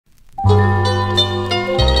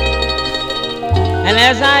And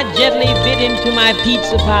as I gently bit into my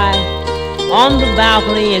pizza pie, on the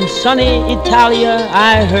balcony in sunny Italia,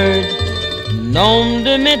 I heard Non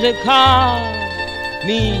Dimenticar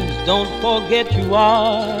means don't forget you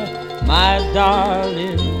are my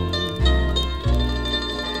darling.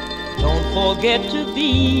 Don't forget to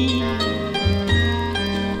be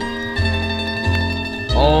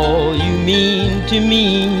all you mean to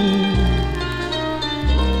me.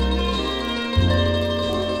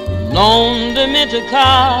 Non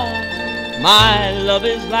Dimenticar, my love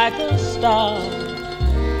is like a star,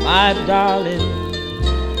 my darling,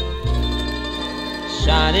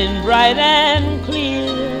 shining bright and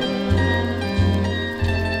clear.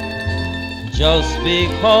 Just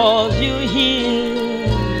because you're here,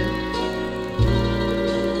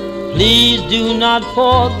 please do not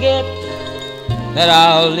forget that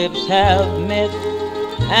our lips have met,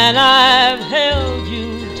 and I've held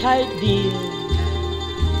you tight, dear.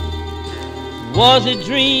 Was it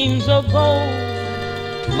dreams of gold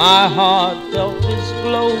my heart felt this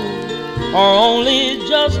glow, or only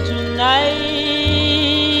just tonight,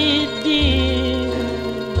 dear?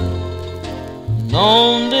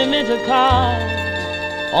 Non Dimenticar,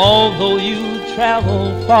 although you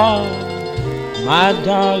travel far, my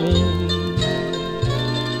darling,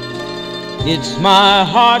 it's my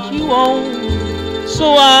heart you own,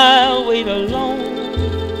 so I'll wait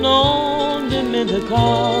alone. Non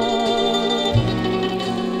Dimenticar.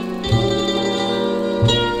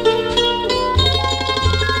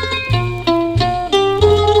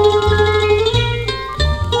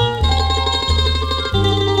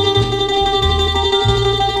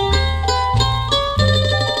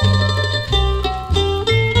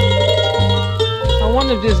 I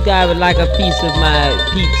wonder if this guy would like a piece of my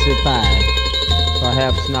pizza pie.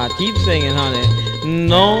 Perhaps not. Keep singing, honey.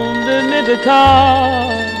 Non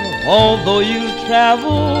Dimenticar, although you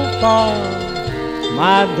travel far,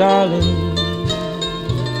 my darling,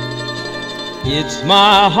 it's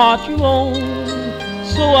my heart you own,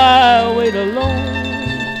 so I'll wait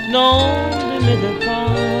alone. Non Dimenticar.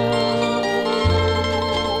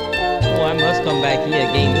 Oh, I must come back here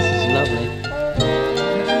again. This is lovely.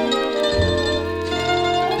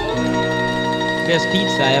 Best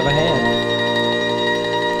pizza I ever had.